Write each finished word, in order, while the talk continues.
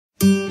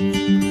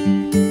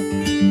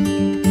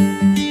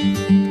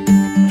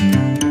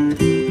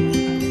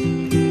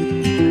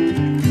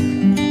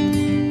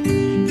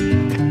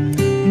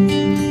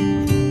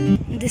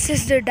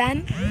the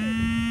dam?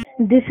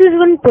 This is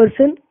one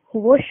person who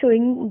was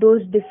showing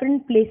those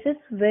different places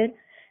where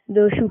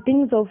the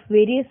shootings of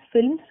various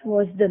films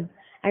was done,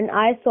 and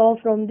I saw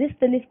from this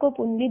telescope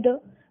only the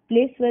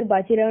place where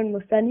Bachirao and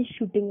Mastani's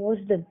shooting was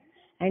done,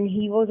 and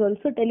he was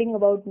also telling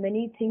about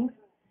many things,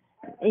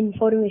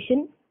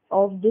 information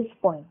of this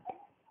point.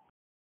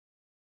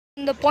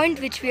 The point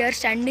which we are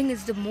standing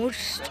is the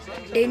most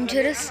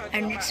dangerous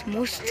and it's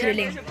most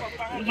thrilling.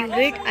 You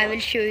wait, I will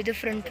show you the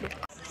front look.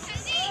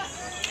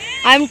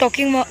 I am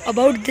talking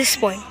about this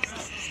point.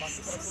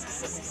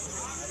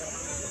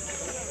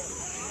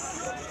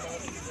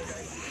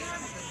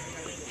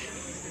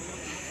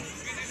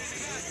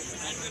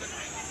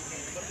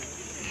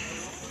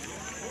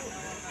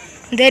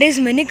 There is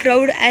many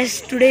crowd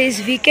as today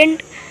is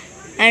weekend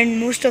and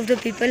most of the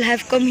people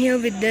have come here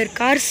with their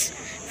cars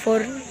for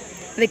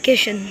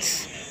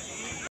vacations.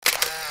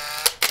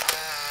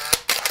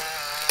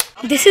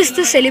 This is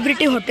the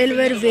celebrity hotel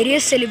where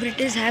various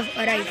celebrities have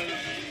arrived.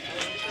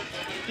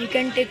 You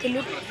can take a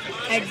look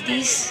at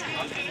these.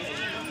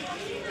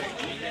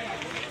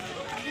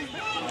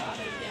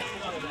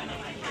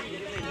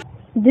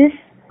 This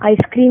ice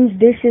cream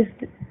dish is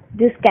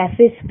this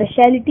cafe's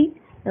specialty.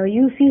 Now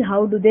you see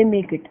how do they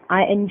make it.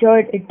 I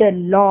enjoyed it a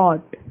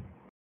lot.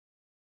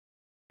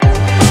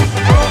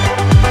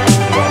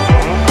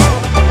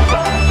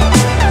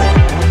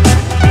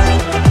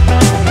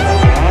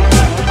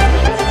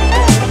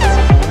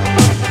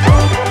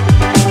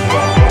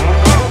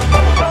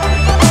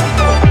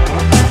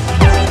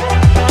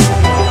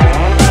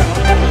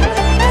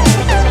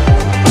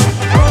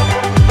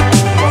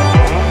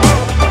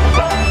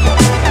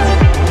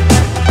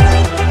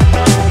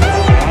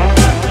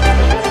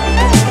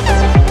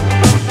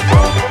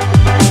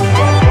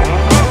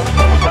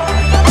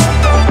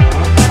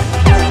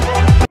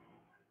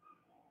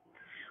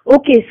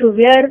 Okay, so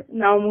we are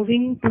now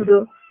moving to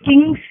the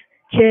King's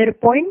Chair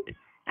point,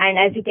 and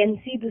as you can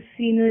see, the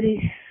scenery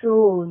is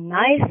so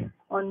nice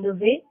on the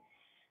way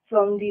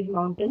from these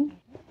mountains.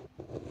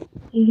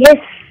 Yes,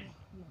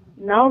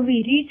 now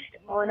we reached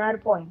on our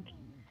point,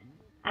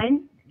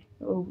 and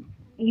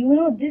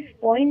this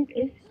point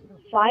is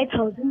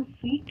 5,000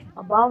 feet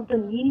above the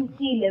mean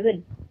sea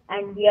level,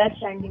 and we are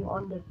standing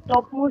on the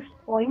topmost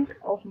point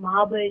of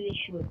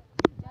Mahabaleshwar.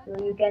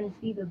 So you can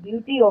see the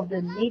beauty of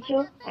the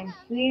nature and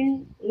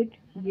feel it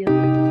here.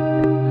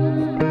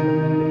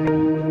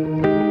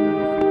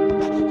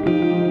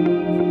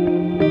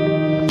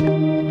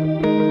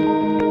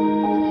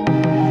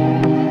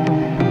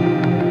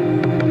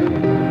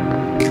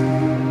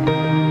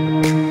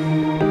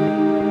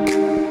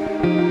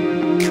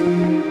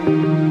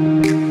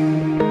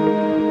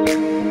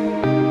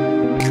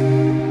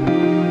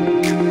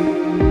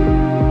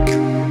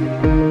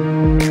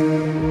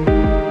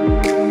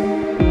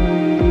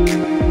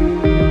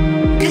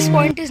 This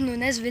point is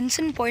known as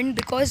Vincent Point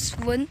because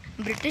one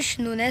British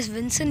known as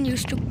Vincent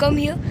used to come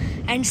here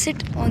and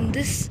sit on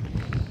this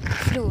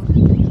floor.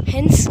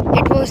 Hence,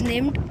 it was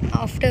named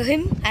after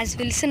him as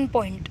Wilson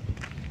Point.